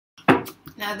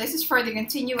Now this is for the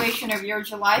continuation of your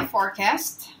July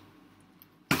forecast.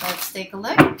 Let's take a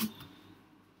look.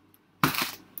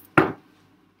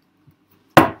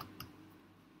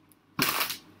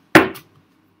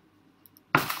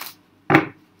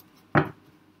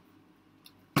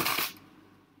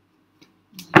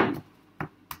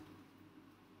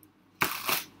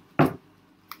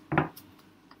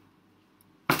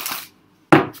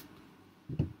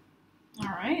 All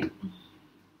right.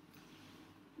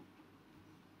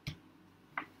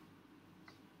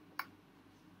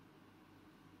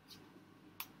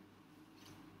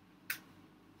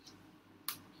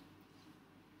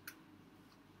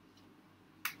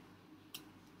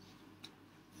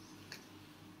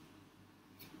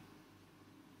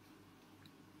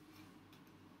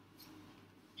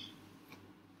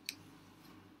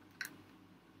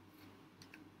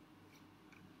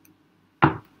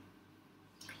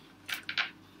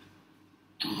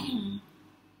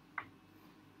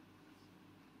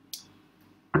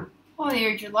 Well,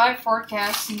 your July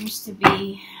forecast seems to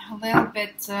be a little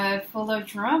bit full of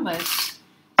dramas,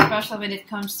 especially when it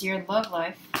comes to your love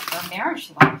life or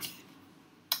marriage life.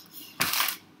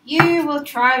 You will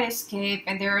try to escape,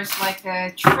 and there is like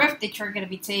a trip that you're going to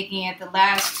be taking at the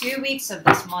last 2 weeks of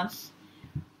this month,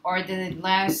 or the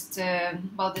last,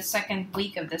 the second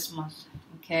week of this month,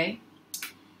 okay?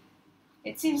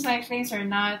 It seems like things are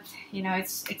not,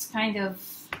 it's kind of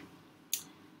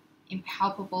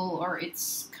impalpable, or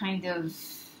it's kind of,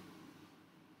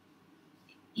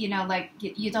 like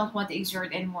you don't want to exert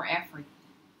any more effort,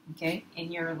 okay,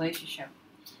 in your relationship.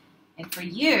 And for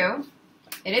you,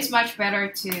 it is much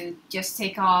better to just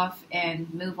take off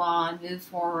and move on, move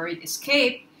forward,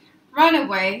 escape, run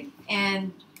away,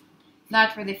 and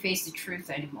not really face the truth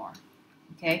anymore,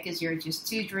 okay, because you're just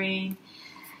too drained.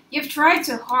 You've tried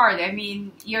too hard. I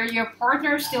mean, your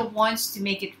partner still wants to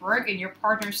make it work, and your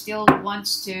partner still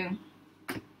wants to,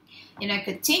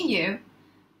 continue.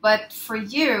 But for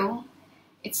you,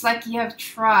 it's like you have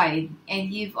tried,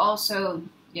 and you've also,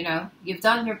 you've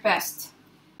done your best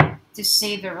to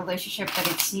save the relationship,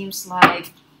 but it seems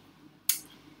like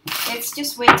it's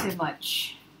just way too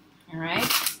much. All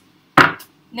right.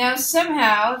 Now,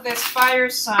 somehow, this fire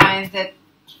sign that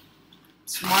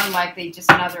it's more likely just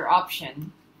another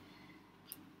option.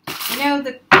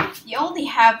 You only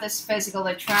have this physical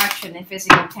attraction and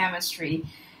physical chemistry.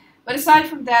 But aside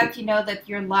from that, you know that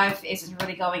your life isn't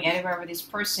really going anywhere with this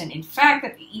person. In fact,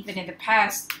 that even in the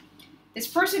past, this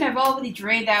person have already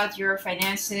drained out your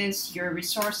finances, your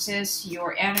resources,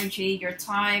 your energy, your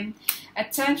time,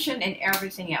 attention, and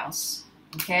everything else.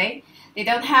 Okay? They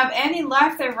don't have any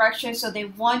life direction, so they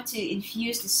want to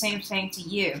infuse the same thing to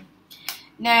you.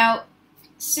 Now,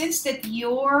 since that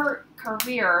your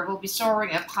career will be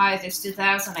soaring up high this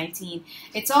 2019,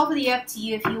 it's already up to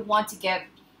you if you want to get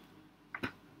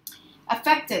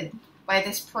affected by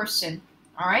this person,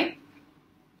 all right?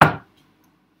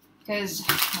 Because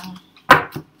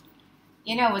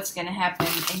you know what's going to happen,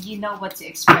 and you know what to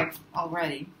expect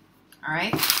already, all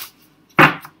right?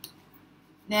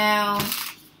 Now,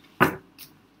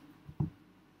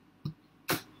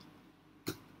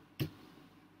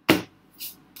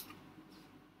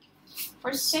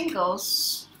 for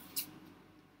singles,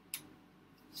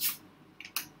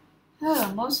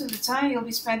 most of the time you'll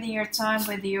be spending your time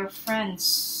with your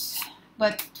friends,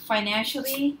 but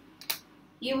financially,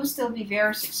 you will still be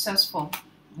very successful,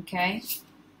 okay?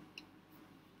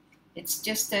 It's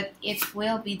just that it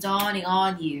will be dawning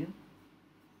on you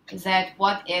that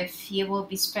what if you will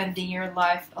be spending your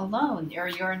life alone, or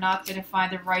you're not going to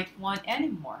find the right one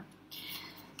anymore.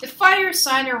 The fire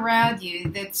sign around you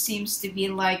that seems to be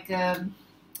like a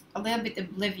little bit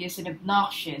oblivious and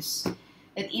obnoxious,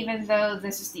 that even though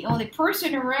this is the only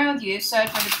person around you, aside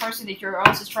from the person that you're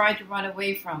also trying to run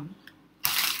away from,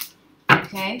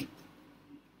 okay?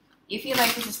 You feel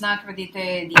like this is not really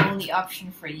the only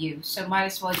option for you, so might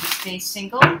as well just stay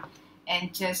single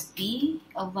and just be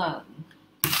alone.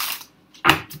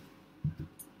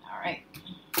 Alright.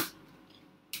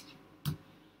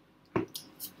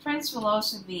 Friends will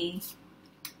also be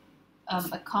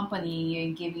accompanying you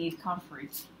and giving you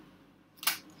comfort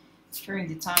during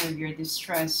the time of your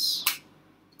distress.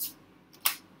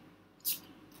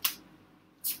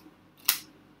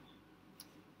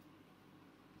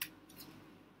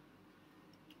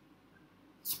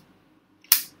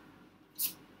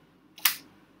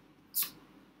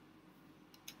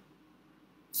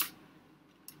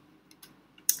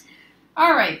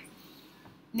 All right.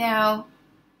 Now,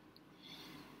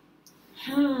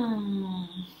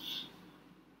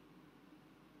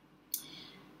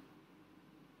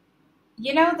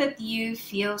 You know that you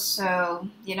feel so,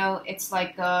 it's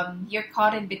like you're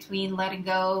caught in between letting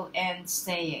go and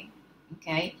staying.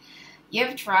 Okay?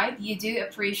 You've tried, you do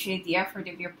appreciate the effort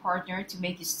of your partner to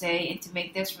make you stay and to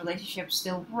make this relationship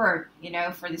still work,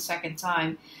 for the second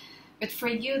time. But for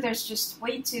you, there's just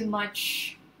way too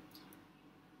much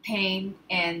pain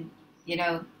and,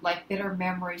 like bitter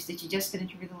memories that you just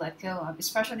didn't really let go of,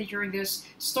 especially during those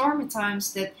stormy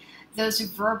times that those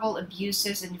verbal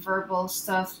abuses and verbal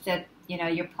stuff that,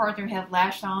 your partner have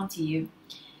lashed onto you.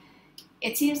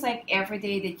 It seems like every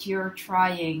day that you're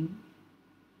trying,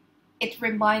 it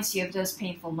reminds you of those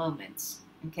painful moments.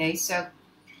 Okay, so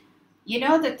you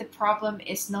know that the problem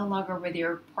is no longer with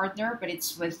your partner, but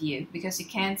it's with you because you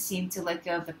can't seem to let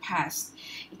go of the past.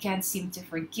 You can't seem to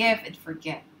forgive and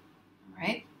forget. All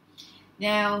right?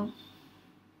 Now,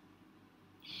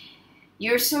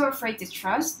 you're so afraid to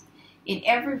trust. In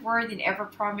every word and every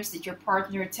promise that your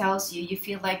partner tells you, you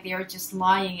feel like they are just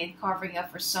lying and covering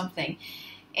up for something.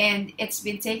 And it's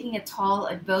been taking a toll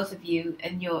on both of you,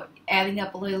 and you're adding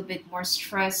up a little bit more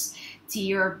stress to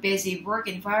your busy work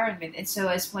environment. And so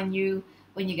as when you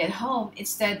get home,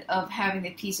 instead of having the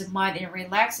peace of mind and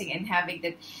relaxing and having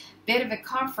that bit of a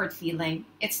comfort feeling,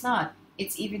 it's not.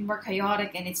 It's even more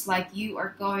chaotic, and it's like you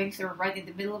are going through right in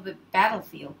the middle of a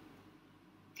battlefield.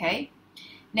 Okay?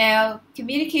 Now,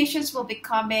 communications will be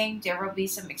coming. There will be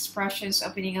some expressions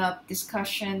opening up,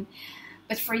 discussion.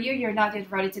 But for you, you're not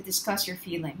yet ready to discuss your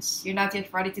feelings. You're not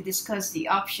yet ready to discuss the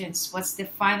options. What's the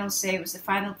final say? What's the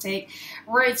final take?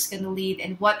 Where it's going to lead?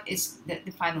 And what is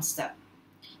the final step?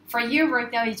 For you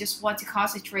right now, you just want to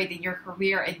concentrate in your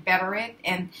career and better it.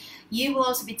 And you will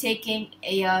also be taking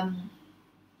a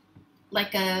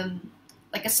like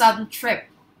a sudden trip.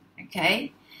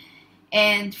 Okay?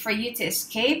 And for you to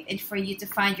escape and for you to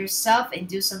find yourself and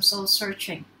do some soul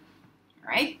searching.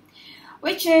 Right?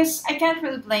 Which is, I can't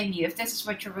really blame you if this is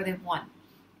what you really want.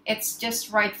 It's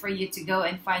just right for you to go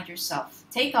and find yourself.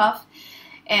 Take off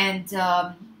and,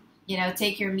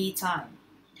 take your me time.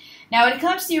 Now, when it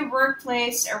comes to your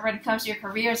workplace or when it comes to your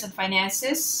careers and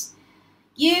finances,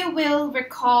 you will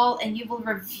recall and you will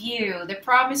review the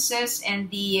promises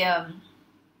and the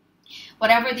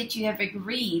whatever that you have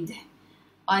agreed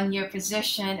on your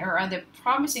position or on the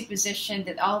promising position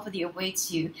that already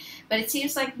awaits you. But it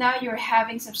seems like now you're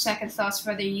having some second thoughts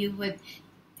whether you would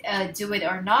do it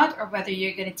or not, or whether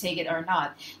you're going to take it or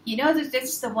not. You know that this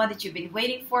is the one that you've been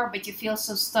waiting for, but you feel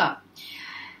so stuck.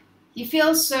 You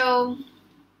feel so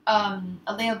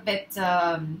a little bit,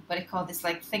 what I call this,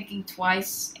 like thinking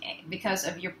twice because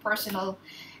of your personal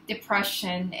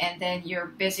depression and then your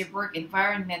busy work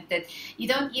environment that you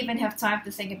don't even have time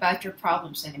to think about your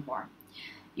problems anymore.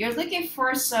 You're looking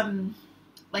for some,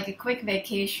 like a quick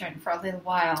vacation for a little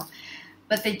while.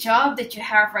 But the job that you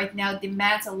have right now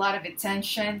demands a lot of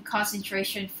attention,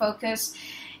 concentration, focus,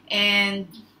 and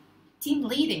team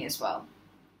leading as well.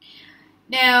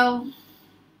 Now,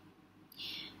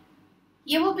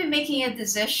 you will be making a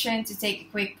decision to take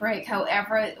a quick break.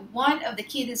 However, one of the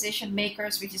key decision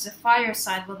makers, which is a fire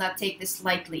sign, will not take this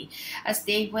lightly, as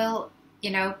they will,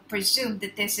 presume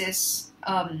that this is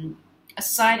a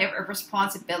sign of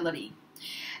irresponsibility.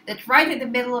 That right in the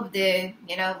middle of the,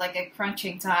 like a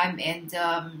crunching time and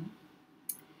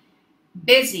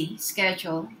busy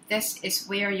schedule, this is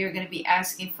where you're going to be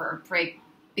asking for a break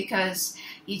because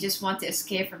you just want to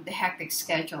escape from the hectic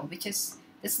schedule, which is,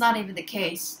 that's not even the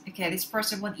case. Okay, this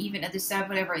person won't even understand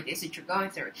whatever it is that you're going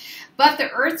through. But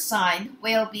the earth sign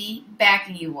will be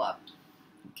backing you up.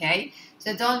 Okay,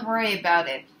 so don't worry about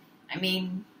it. I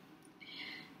mean,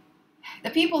 the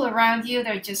people around you,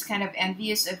 they're just kind of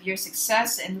envious of your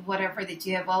success and whatever that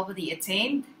you have already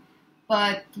attained.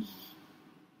 But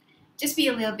just be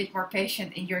a little bit more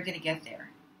patient and you're going to get there.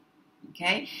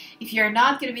 Okay? If you're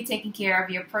not going to be taking care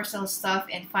of your personal stuff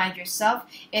and find yourself,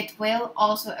 it will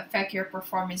also affect your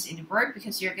performance in work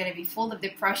because you're going to be full of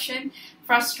depression,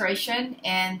 frustration,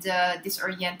 and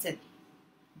disoriented.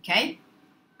 Okay?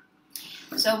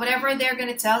 So whatever they're going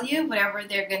to tell you, whatever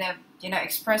they're going to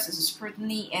express as a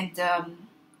scrutiny and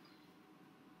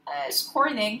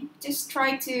scorning, just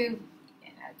try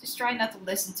not to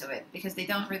listen to it because they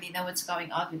don't really know what's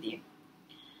going on with you.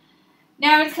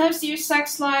 Now, when it comes to your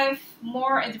sex life,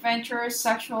 more adventurous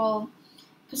sexual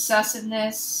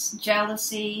possessiveness,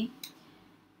 jealousy,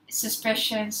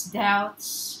 suspicions,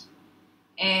 doubts,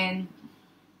 and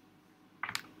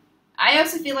I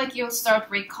also feel like you'll start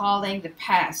recalling the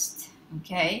past.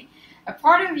 Okay, a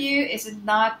part of you is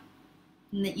not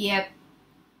yet,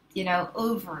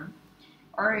 over,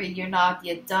 or you're not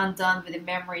yet done with the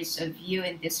memories of you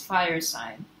in this fire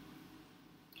sign.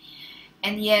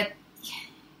 And yet,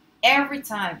 every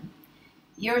time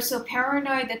You're so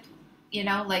paranoid that,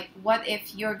 like, what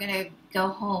if you're gonna go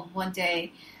home one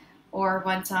day or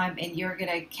one time and you're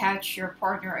gonna catch your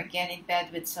partner again in bed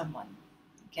with someone,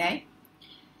 okay?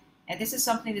 And this is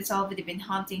something that's already been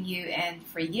haunting you. And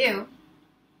for you,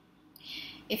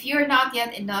 if you're not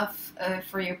yet enough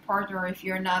for your partner, or if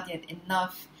you're not yet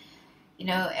enough,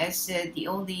 as the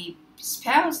only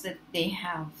spouse that they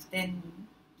have, then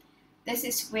this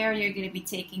is where you're going to be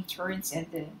taking turns, and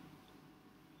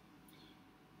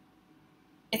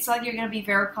it's like you're going to be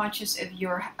very conscious of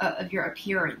your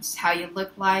appearance, how you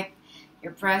look like,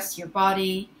 your breasts, your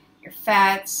body, your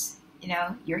fats,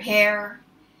 your hair.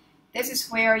 This is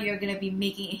where you're going to be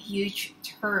making a huge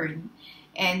turn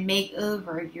and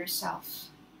makeover of yourself.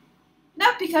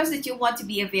 Not because that you want to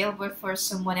be available for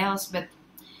someone else, but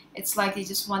it's like you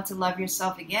just want to love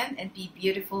yourself again and be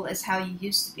beautiful as how you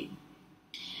used to be.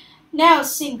 Now,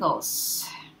 singles.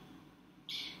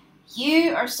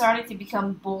 You are starting to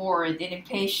become bored and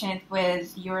impatient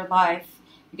with your life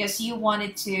because you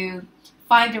wanted to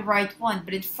find the right one,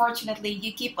 but unfortunately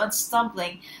you keep on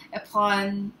stumbling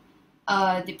upon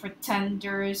the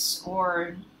pretenders,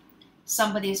 or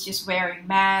somebody is just wearing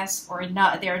masks, or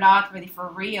not, they're not really for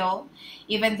real,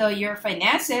 even though your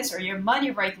finances or your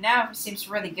money right now seems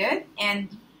really good,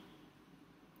 and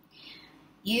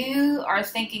you are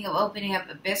thinking of opening up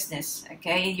a business,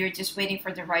 okay, and you're just waiting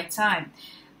for the right time.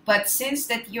 But since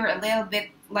that you're a little bit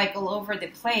like all over the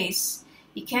place,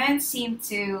 you can't seem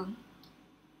to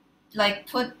like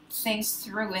put things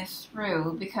through and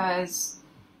through because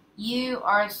you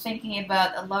are thinking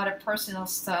about a lot of personal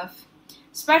stuff,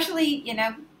 especially,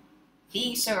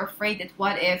 being so afraid that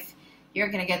what if you're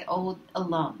going to get old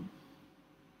alone.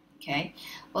 Okay,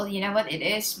 well, you know what, it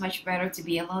is much better to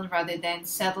be alone rather than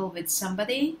settle with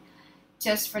somebody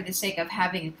just for the sake of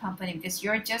having a company, because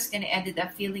you're just going to end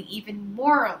up feeling even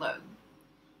more alone.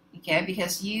 Okay,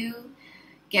 because you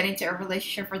get into a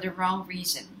relationship for the wrong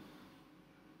reason.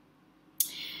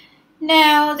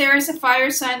 Now, there is a fire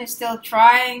sign who's still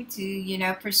trying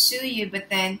to, pursue you, but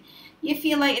then you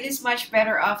feel like it is much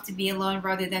better off to be alone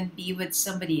rather than be with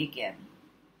somebody again.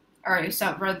 Or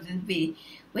so, rather than be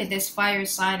with this fire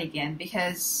sign again,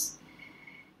 because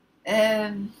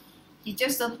you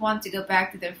just don't want to go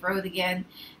back to the road again,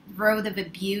 the road of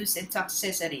abuse and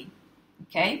toxicity.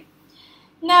 Okay?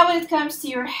 Now, when it comes to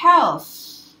your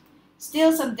health,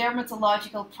 still some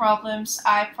dermatological problems,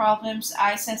 eye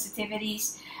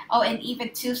sensitivities, oh, and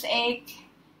even toothache,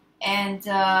 and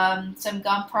some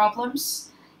gum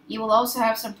problems. You will also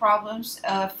have some problems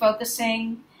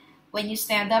focusing. When you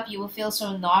stand up, you will feel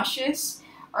so nauseous,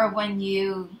 or when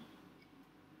you,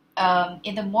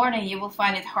 in the morning, you will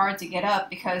find it hard to get up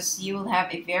because you will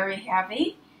have a very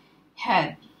heavy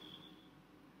head.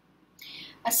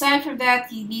 Aside from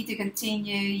that, you need to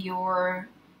continue your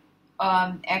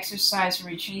exercise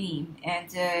regime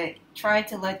and try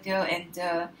to let go and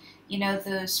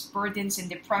those burdens and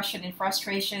depression and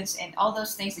frustrations and all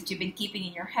those things that you've been keeping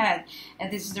in your head,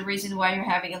 and this is the reason why you're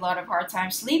having a lot of hard time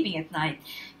sleeping at night.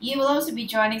 You will also be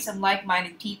joining some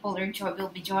like-minded people, or will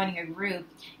be joining a group.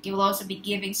 You will also be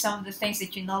giving some of the things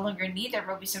that you no longer need. There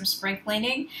will be some spring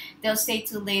cleaning. They'll stay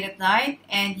too late at night,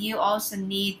 and you also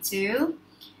need to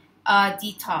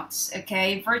detox.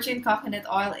 Okay, virgin coconut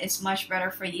oil is much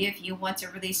better for you if you want to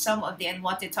release some of the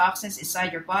unwanted toxins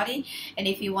inside your body, and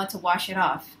if you want to wash it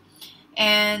off.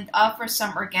 And offer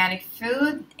some organic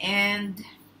food, and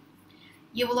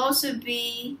you will also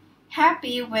be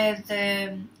happy with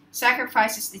the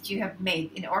sacrifices that you have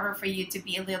made in order for you to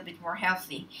be a little bit more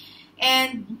healthy.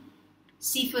 And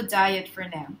seafood diet for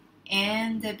now,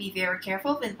 and be very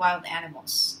careful with wild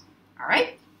animals. All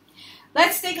right,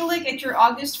 let's take a look at your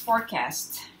August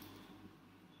forecast.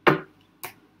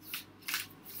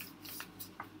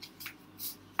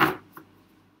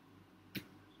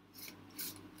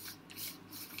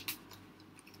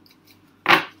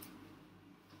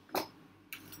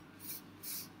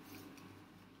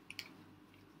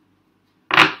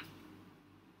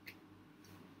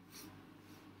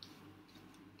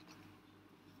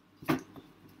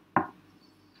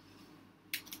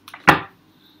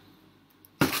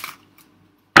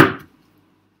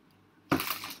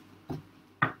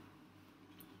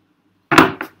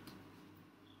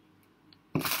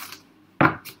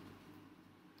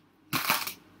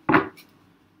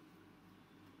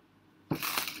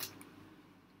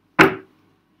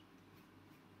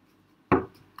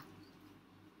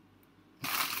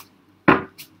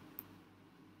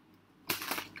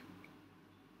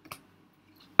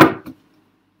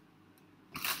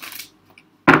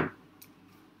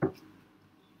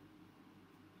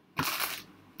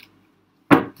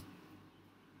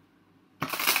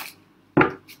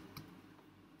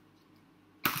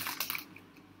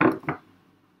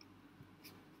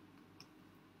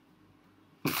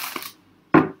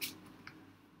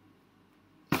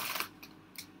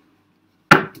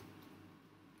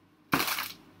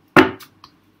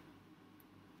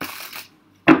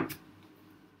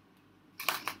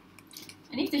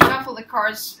 I need to shuffle the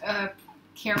cards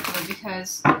carefully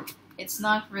because it's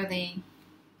not really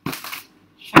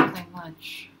shuffling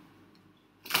much.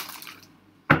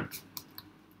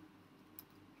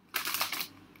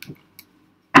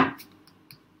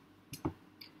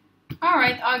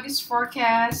 Alright, August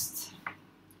forecast.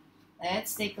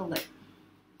 Let's take a look.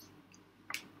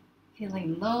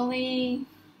 Feeling lonely,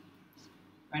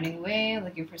 running away,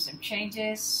 looking for some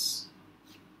changes,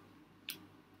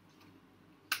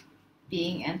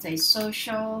 being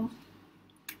antisocial,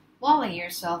 walling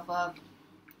yourself up,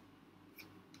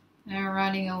 and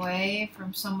running away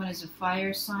from someone who's a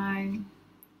fire sign,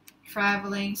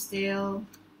 traveling still,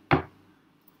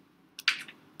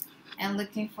 and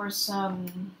looking for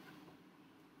some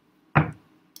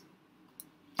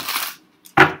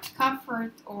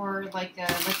comfort or like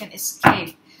an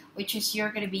escape, which is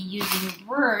you're going to be using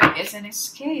work as an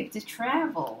escape to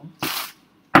travel.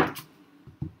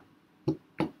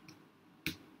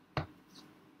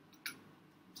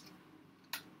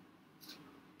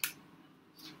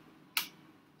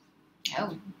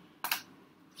 Oh.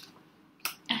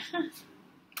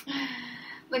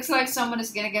 Looks like someone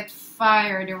is going to get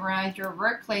fired around your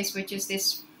workplace, which is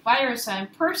this fire sign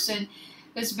person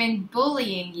who's been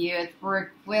bullying you at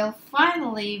work will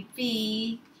finally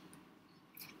be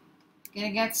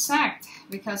gonna get sacked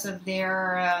because of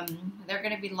their they're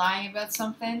gonna be lying about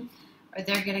something, or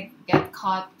they're gonna get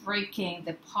caught breaking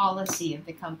the policy of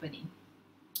the company.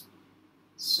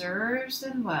 Serves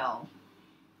them well.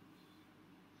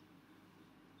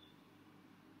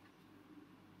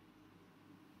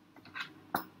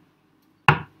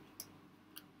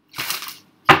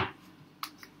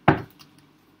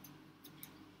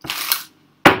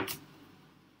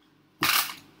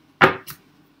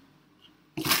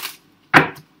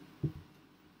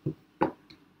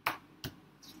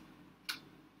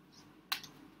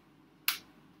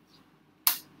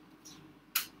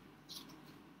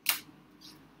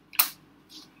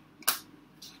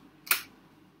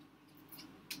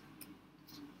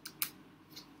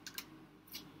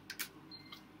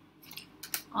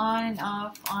 On and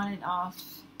off, on and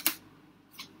off.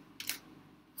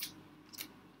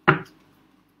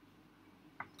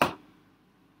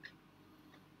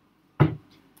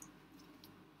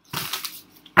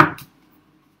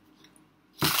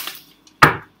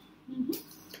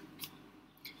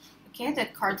 Okay,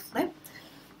 that card flipped.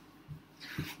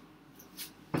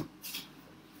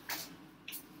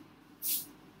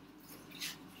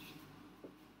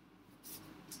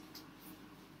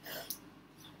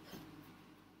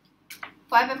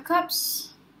 Five of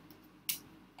Cups.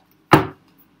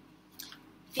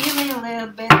 Feeling a little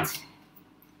bit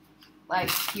like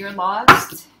you're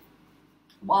lost,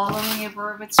 wallowing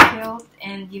over with guilt,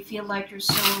 and you feel like you're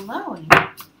so alone.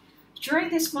 During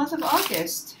this month of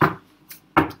August,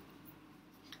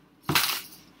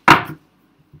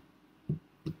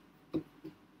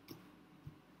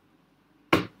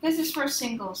 this is for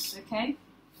singles, okay?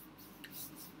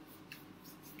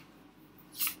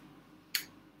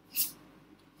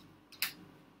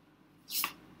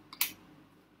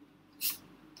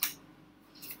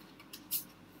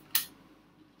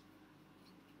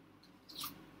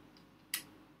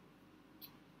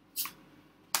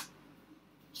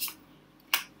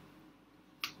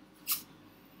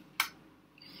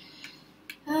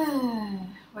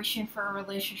 Wishing for a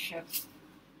relationship.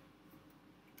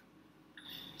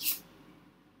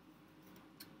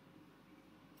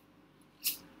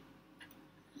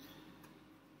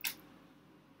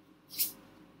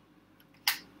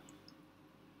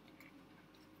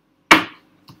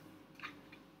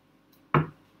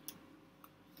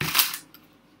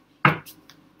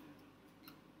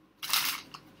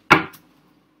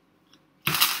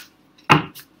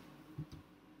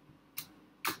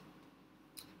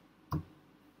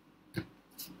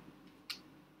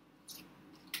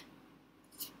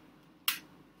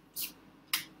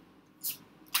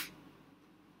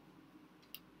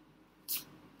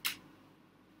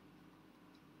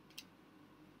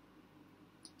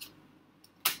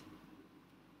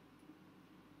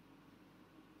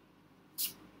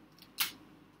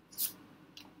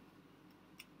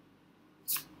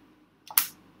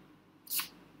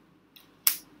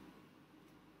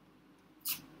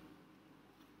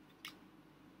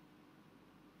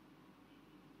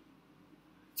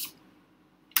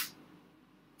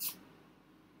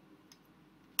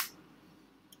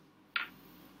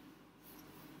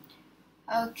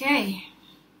 Okay.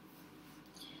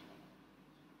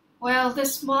 Well,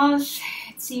 this month,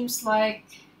 it seems like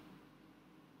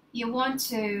you want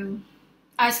to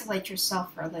isolate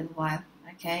yourself for a little while,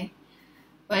 okay?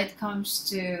 When it comes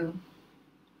to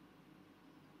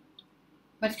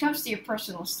When it comes to your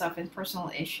personal stuff and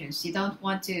personal issues, you don't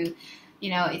want to,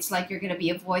 it's like you're going to be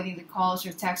avoiding the calls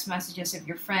or text messages of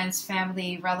your friends,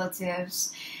 family,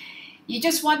 relatives. You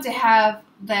just want to have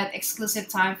that exclusive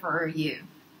time for you.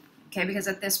 Okay, because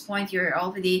at this point, you're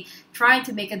already trying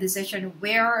to make a decision.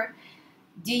 Where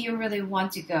do you really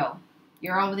want to go?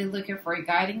 You're already looking for a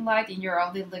guiding light, and you're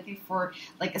already looking for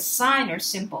like a sign or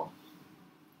symbol.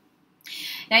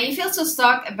 Now, you feel so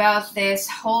stuck about this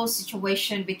whole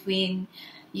situation between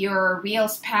your real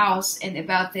spouse and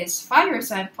about this fire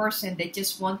sign person that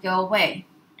just won't go away.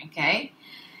 Okay?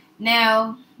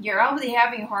 Now, you're already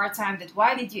having a hard time that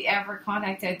why did you ever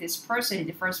contact this person in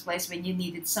the first place when you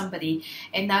needed somebody,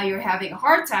 and now you're having a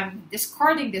hard time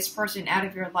discarding this person out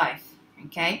of your life.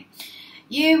 Okay?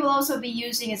 You will also be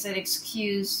using as an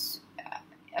excuse,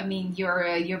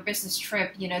 your business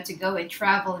trip, to go and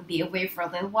travel and be away for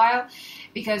a little while,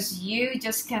 because you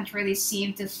just can't really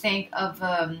seem to think of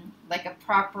like a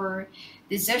proper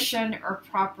decision or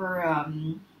proper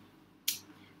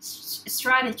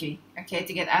strategy, okay,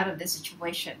 to get out of this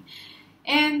situation.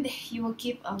 And you will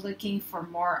keep on looking for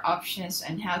more options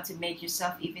on how to make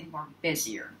yourself even more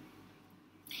busier.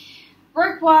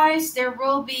 Work-wise, there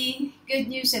will be good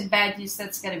news and bad news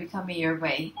that's going to be coming your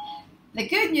way. The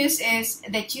good news is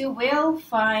that you will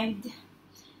find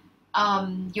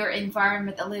your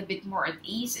environment a little bit more at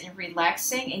ease and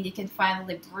relaxing, and you can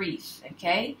finally breathe,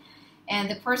 okay? And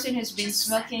the person who's been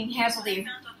smoking heavily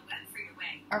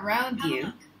around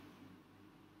you,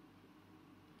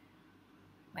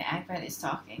 my iPad is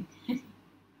talking.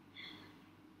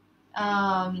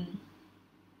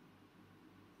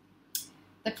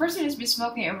 The person who's been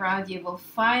smoking around you will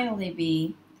finally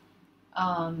be,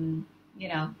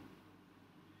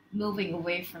 moving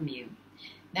away from you.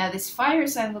 Now, this fire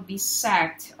sign will be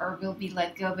sacked or will be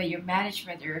let go by your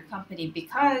management or your company,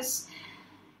 because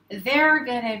they're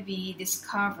going to be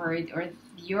discovered, or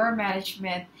your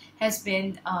management has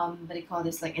been,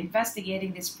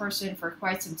 investigating this person for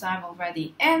quite some time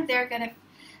already, and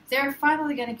they're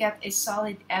finally going to get a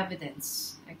solid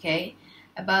evidence, okay,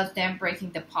 about them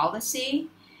breaking the policy.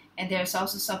 And there's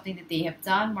also something that they have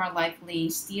done, more likely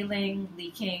stealing,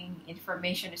 leaking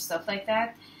information and stuff like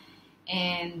that.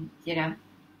 And,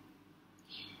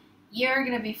 you're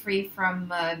going to be free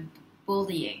from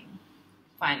bullying,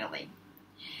 finally.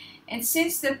 And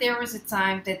since that there was a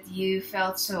time that you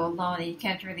felt so alone and you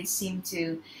can't really seem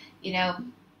to,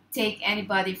 take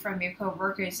anybody from your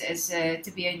co-workers as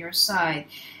to be on your side.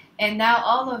 And now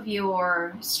all of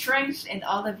your strength and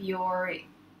all of your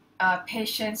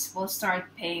patience will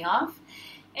start paying off,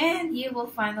 and you will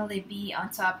finally be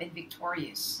on top and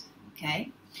victorious,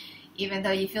 okay? Even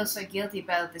though you feel so guilty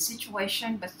about the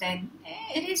situation, but then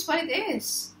it is what it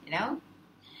is,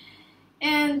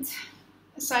 And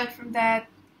aside from that,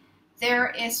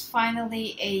 there is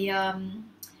finally a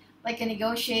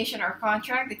negotiation or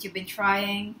contract that you've been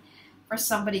trying for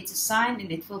somebody to sign,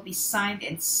 and it will be signed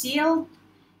and sealed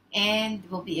and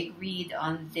will be agreed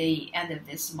on the end of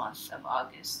this month of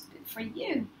August. Good for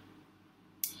you.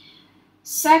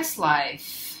 Sex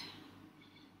life.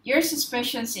 Your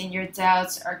suspicions and your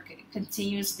doubts are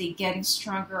continuously getting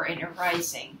stronger and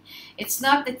arising. It's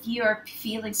not that you are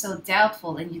feeling so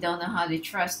doubtful and you don't know how to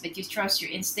trust, but you trust your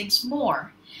instincts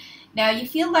more. Now, you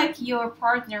feel like your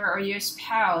partner or your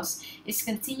spouse is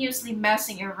continuously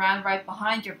messing around right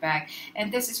behind your back,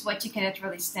 and this is what you cannot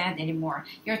really stand anymore.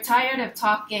 You're tired of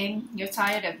talking, you're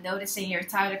tired of noticing, you're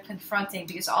tired of confronting,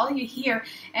 because all you hear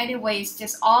anyway is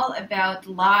just all about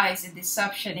lies and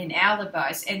deception and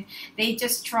alibis, and they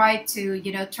just try to,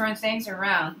 turn things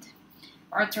around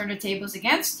or turn the tables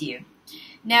against you.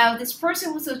 Now, this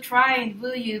person will still try and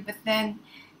woo you, but then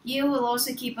you will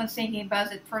also keep on thinking about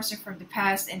that person from the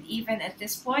past, and even at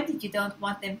this point that you don't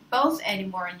want them both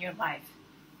anymore in your life.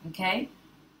 Okay?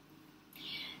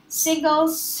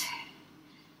 Singles,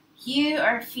 you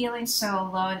are feeling so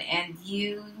alone, and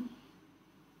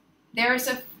there's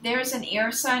an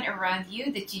air sign around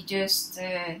you that you just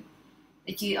that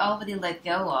you already let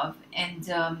go of, and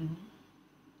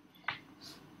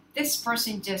this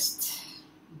person just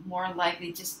more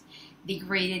likely just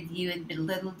degraded you and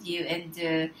belittled you, and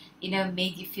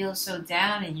made you feel so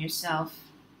down in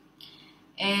yourself,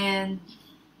 and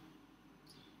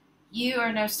you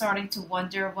are now starting to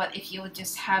wonder what if you would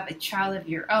just have a child of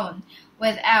your own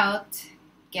without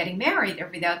getting married or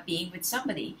without being with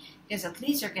somebody, because at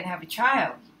least you're going to have a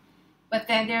child. But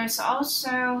then there's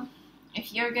also,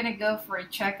 if you're going to go for a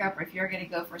checkup, or if you're going to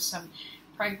go for some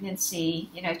pregnancy,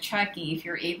 checking if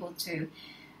you're able to,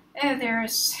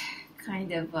 there's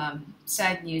kind of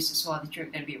sad news as well that you're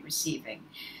going to be receiving.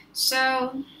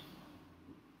 So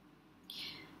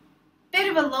bit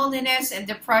of a loneliness and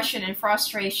depression and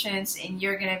frustrations, and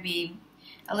you're going to be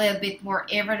a little bit more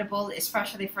irritable,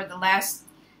 especially for the last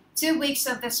 2 weeks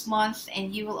of this month.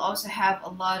 And you will also have a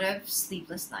lot of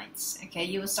sleepless nights. Okay,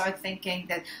 you will start thinking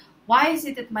that, why is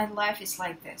it that my life is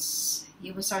like this?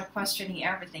 You will start questioning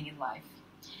everything in life.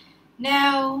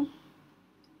 Now,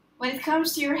 when it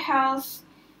comes to your health,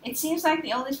 it seems like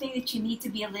the only thing that you need to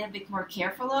be a little bit more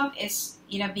careful of is,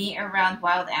 being around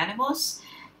wild animals.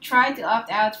 Try to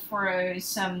opt out for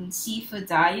some seafood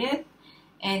diet,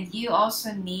 and you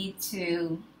also need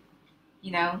to,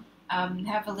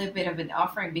 have a little bit of an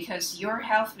offering, because your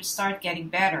health will start getting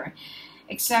better,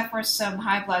 except for some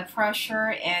high blood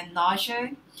pressure and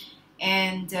nausea,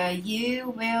 and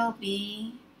you will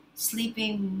be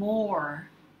sleeping more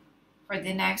for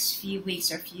the next few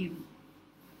weeks or few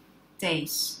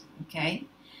days, okay?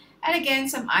 And again,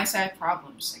 some eyesight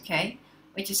problems, okay?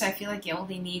 Which is, I feel like you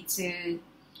only need to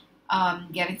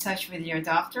get in touch with your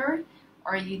doctor,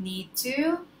 or you need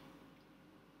to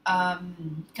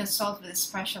consult with a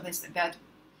specialist about,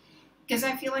 because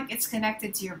I feel like it's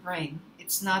connected to your brain.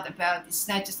 It's not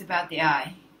just about the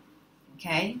eye,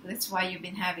 okay? That's why you've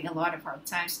been having a lot of hard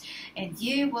times, and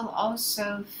you will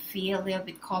also feel a little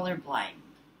bit colorblind,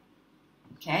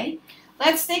 okay?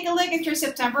 Let's take a look at your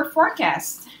September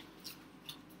forecast.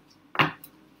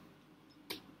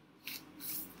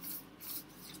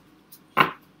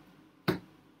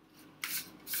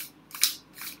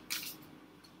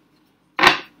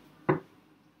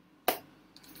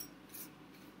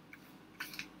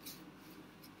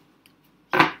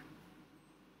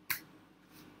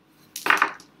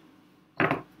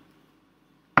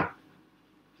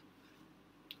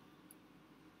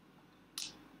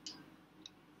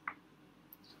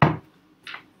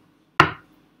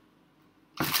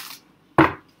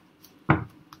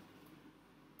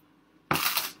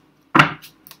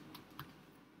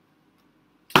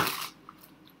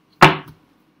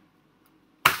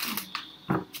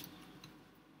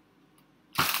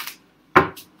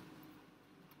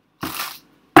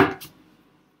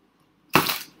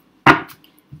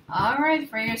 Alright,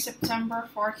 for your September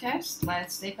forecast,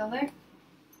 let's take a look.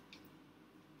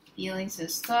 Feeling so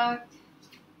stuck,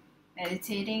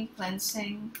 meditating,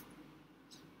 cleansing,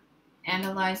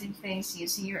 analyzing things,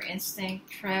 using your instinct,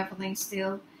 traveling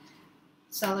still,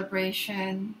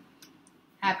 celebration,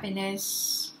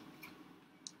 happiness,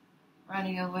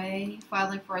 running away,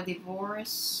 filing for a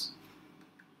divorce,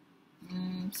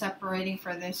 separating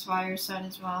for this fire sign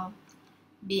as well,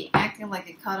 be acting like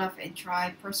a cut off and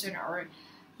dry person, or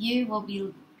you will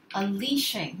be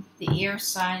unleashing the air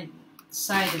side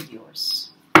of yours.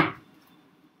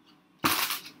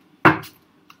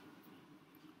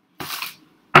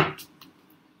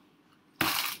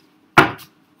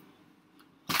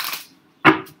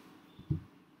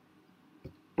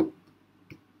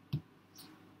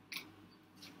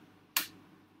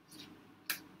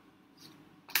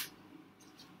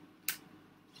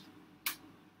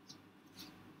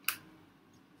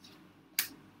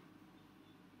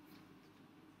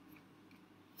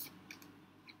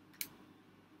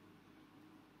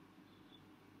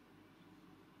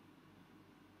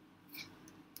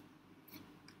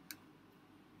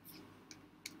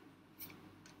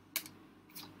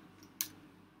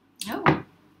 Oh,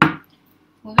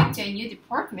 moving to a new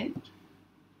department.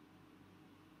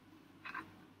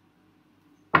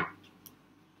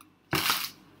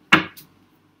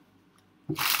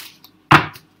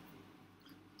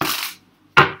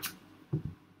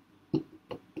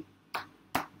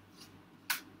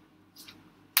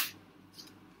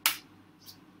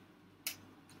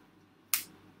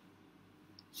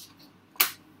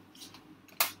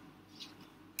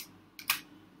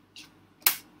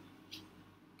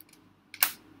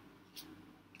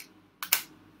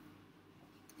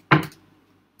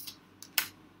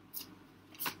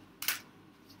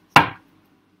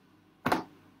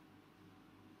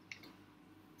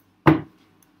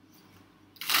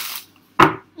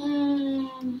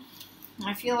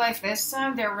 I feel like this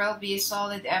time there will be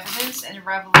solid evidence and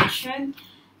revelation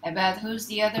about who's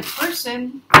the other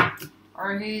person,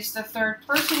 or who's the third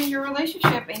person in your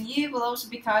relationship, and you will also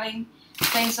be cutting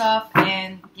things off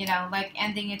and, like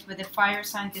ending it with a fire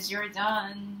sign, because you're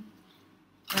done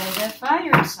with a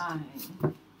fire sign.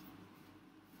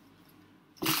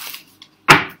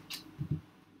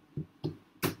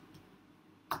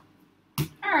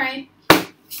 Alright.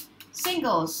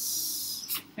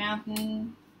 Singles.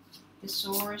 Fountain. The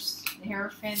Source. The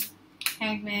Hierophant.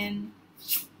 Hangman.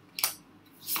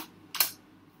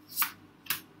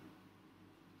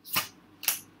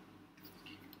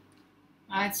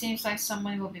 It seems like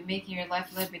someone will be making your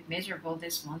life a little bit miserable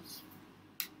this month.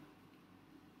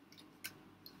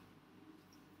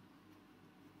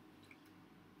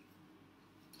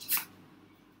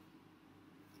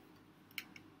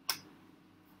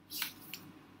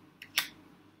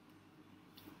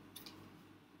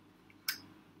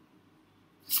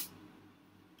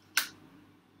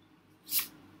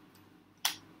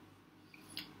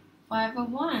 Five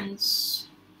of Wands.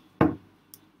 A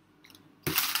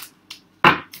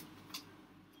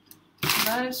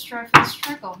lot of strife and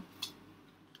struggle.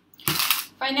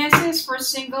 Finances for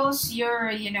singles, you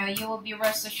will be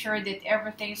rest assured that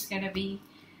everything's gonna be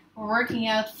working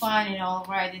out fine and all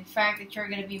right. In fact, that you're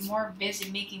gonna be more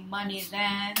busy making money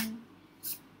than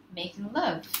making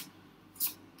love.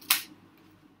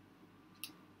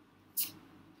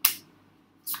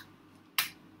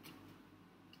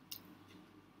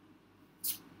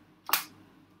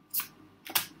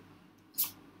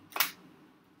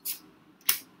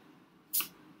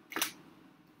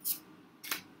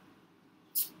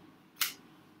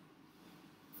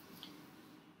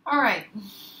 Alright,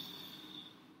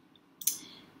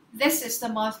 this is the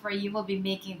month where you will be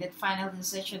making that final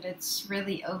decision that's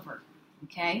really over,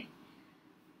 okay?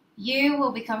 You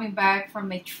will be coming back from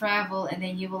a travel and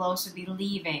then you will also be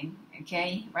leaving,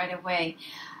 okay, right away.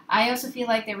 I also feel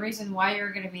like the reason why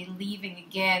you're going to be leaving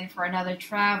again for another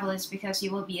travel is because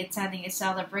you will be attending a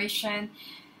celebration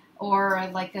or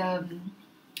like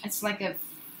it's like an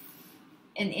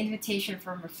invitation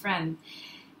from a friend.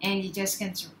 And you just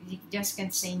can't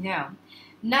say no.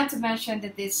 Not to mention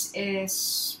that this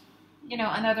is,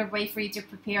 another way for you to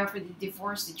prepare for the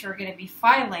divorce that you're going to be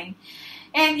filing,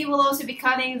 and you will also be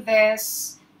cutting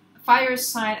this fire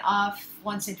sign off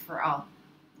once and for all.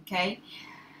 Okay,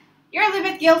 you're a little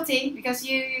bit guilty because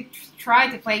you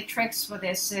tried to play tricks with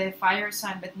this fire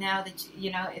sign, but now that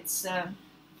it's.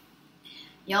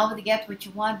 You already get what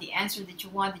you want, the answer that you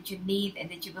want, that you need, and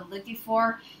that you've been looking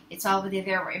for. It's already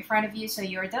there right in front of you, so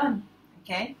you're done,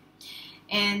 okay?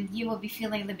 And you will be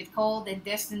feeling a little bit cold and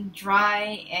distant,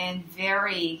 dry, and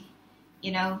very,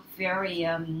 very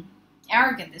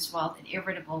arrogant as well, and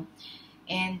irritable.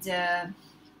 And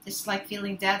just like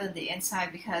feeling dead on the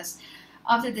inside because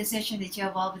of the decision that you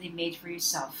have already made for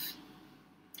yourself.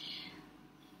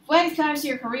 When it comes to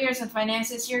your careers and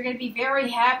finances, you're going to be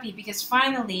very happy because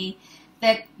finally,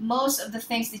 that most of the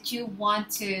things that you want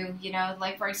to,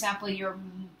 like for example, your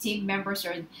team members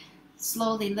are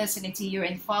slowly listening to you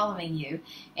and following you,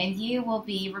 and you will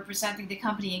be representing the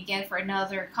company again for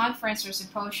another conference or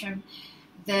symposium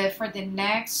for the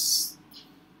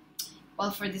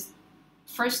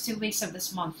first 2 weeks of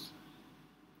this month.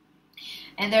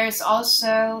 And there's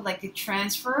also like a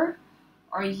transfer,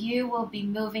 or you will be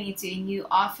moving into a new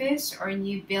office or a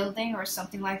new building or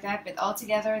something like that. But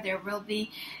altogether, there will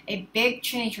be a big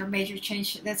change or major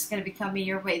change that's going to be coming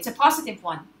your way. It's a positive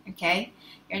one, okay?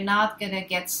 You're not going to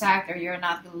get sacked or you're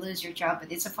not going to lose your job,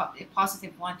 but it's a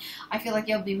positive one. I feel like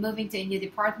you'll be moving to a new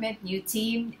department, new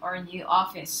team, or a new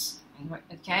office,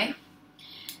 okay?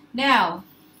 Now,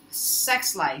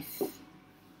 sex life.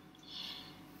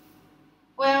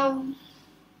 Well,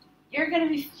 you're going to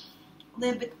be a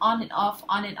little bit on and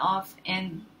off,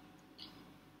 and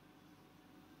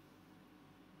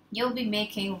you'll be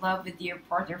making love with your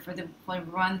partner for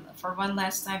one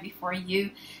last time before you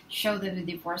show them the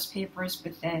divorce papers,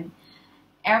 but then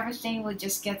everything will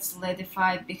just get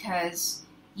solidified because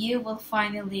you will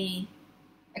finally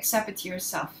accept it to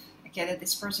yourself, okay, that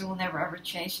this person will never ever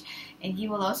change, and you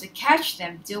will also catch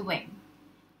them doing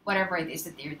whatever it is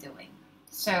that they're doing.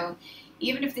 So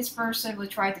even if this person will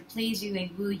try to please you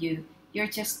and woo you, you're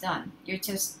just done. You're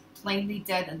just plainly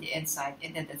dead on the inside,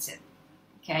 and then that's it.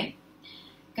 Okay?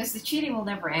 Because the cheating will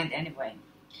never end anyway.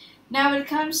 Now, when it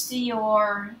comes to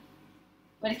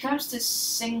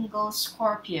single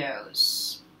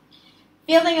Scorpios,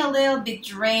 feeling a little bit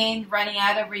drained, running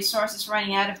out of resources,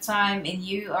 running out of time, and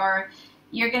you're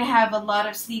gonna have a lot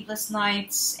of sleepless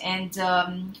nights and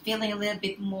feeling a little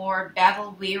bit more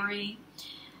battle weary.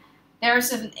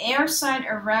 There's an air sign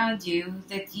around you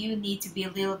that you need to be a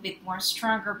little bit more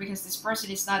stronger because this person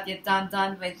is not yet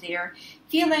done with their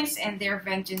feelings and their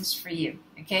vengeance for you.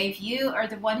 Okay, if you are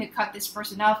the one who cut this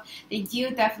person off, then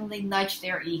you definitely nudged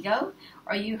their ego,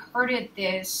 or you hurted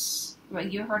their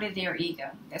ego.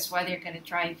 That's why they're going to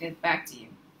try and get back to you.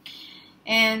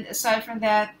 And aside from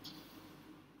that,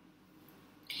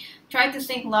 try to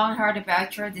think long and hard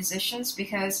about your decisions,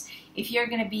 because if you're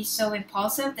going to be so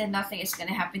impulsive, then nothing is going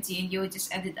to happen to you, and you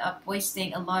just ended up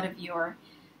wasting a lot of your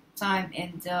time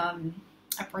and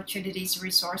opportunities,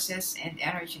 resources, and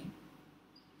energy.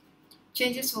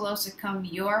 Changes will also come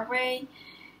your way,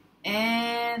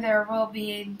 and there will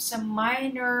be some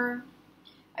minor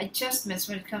adjustments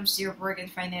when it comes to your work and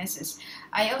finances.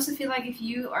 I also feel like if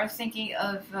you are thinking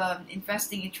of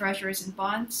investing in treasuries and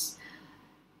bonds,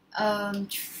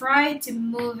 try to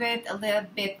move it a little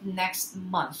bit next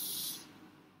month.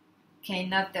 Okay,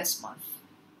 not this month.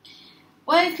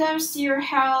 When it comes to your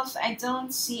health, I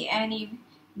don't see any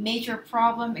major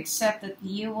problem, except that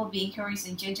you will be incurring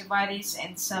gingivitis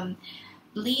and some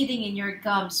bleeding in your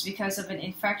gums because of an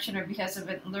infection or because of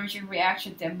an allergic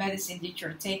reaction to a medicine that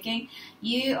you're taking.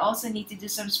 You also need to do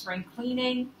some spring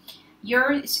cleaning.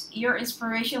 Your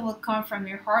inspiration will come from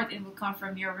your heart. It will come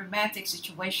from your romantic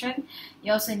situation.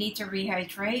 You also need to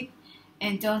rehydrate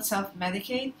and don't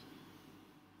self-medicate.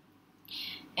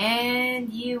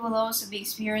 And you will also be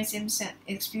experiencing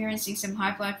some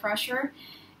high blood pressure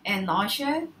and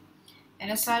nausea.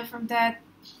 And aside from that,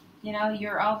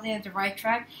 you're all on the right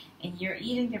track and you're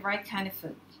eating the right kind of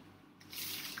food.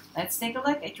 Let's take a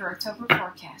look at your October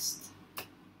forecast.